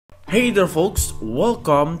Hey there folks,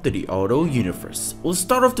 welcome to the Auto Universe. We'll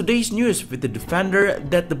start off today's news with the Defender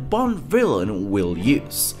that the Bond villain will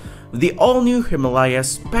use, the all-new Himalaya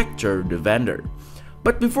Spectre Defender.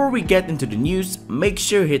 But before we get into the news, make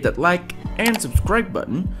sure to hit that like and subscribe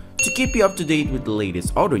button to keep you up to date with the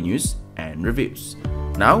latest auto news and reviews.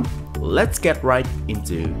 Now, let's get right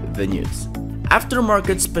into the news.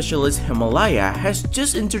 Aftermarket specialist Himalaya has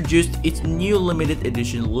just introduced its new limited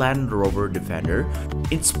edition Land Rover Defender,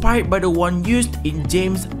 inspired by the one used in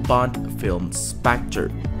James Bond film Spectre.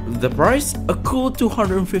 The price? A cool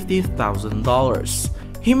 $250,000.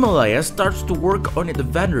 Himalaya starts to work on its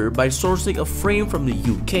Defender by sourcing a frame from the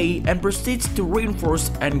UK and proceeds to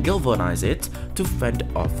reinforce and galvanize it to fend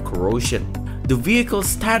off corrosion. The vehicle's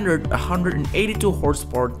standard 182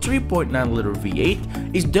 horsepower 3.9-liter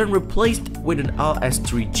V8 is then replaced with an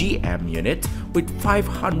LS3 GM unit with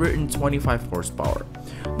 525 horsepower.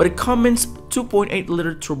 But a Cummins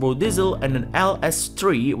 2.8-liter turbo diesel and an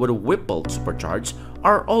LS3 with a Whipple supercharger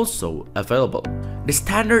are also available. The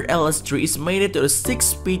standard LS3 is mated to a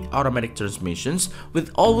 6-speed automatic transmissions with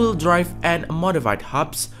all-wheel drive and modified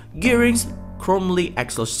hubs, gearings, chromoly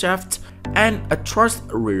axle shaft, and a trussed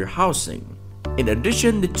rear housing. In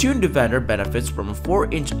addition, the tuned Defender benefits from a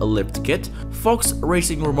 4-inch lift kit, Fox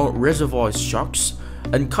Racing remote-reservoir shocks,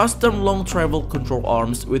 and custom long travel control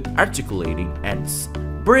arms with articulating ends.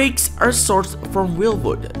 Brakes are sourced from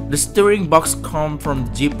Wilwood. The steering box comes from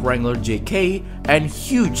the Jeep Wrangler JK, and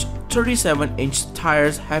huge 37-inch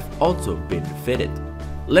tires have also been fitted.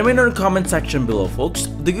 Let me know in the comment section below folks,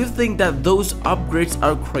 do you think that those upgrades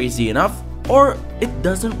are crazy enough? Or it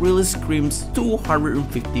doesn't really scream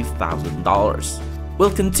 $250,000. We'll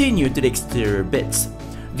continue to the exterior bits.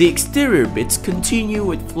 The exterior bits continue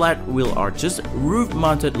with flat wheel arches,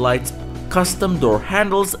 roof-mounted lights, custom door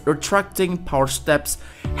handles, retracting power steps,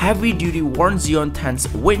 heavy-duty Warn Xeon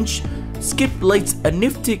tense winch, skid plates, a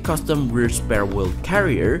nifty custom rear spare wheel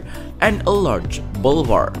carrier, and a large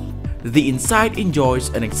bulbar. The inside enjoys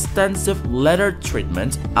an extensive leather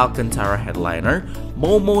treatment, Alcantara headliner,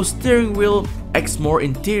 Momo steering wheel, Exmore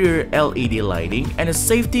interior LED lighting, and a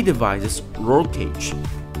safety devices roll cage.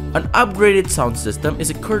 An upgraded sound system is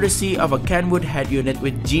a courtesy of a Kenwood head unit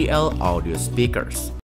with GL audio speakers.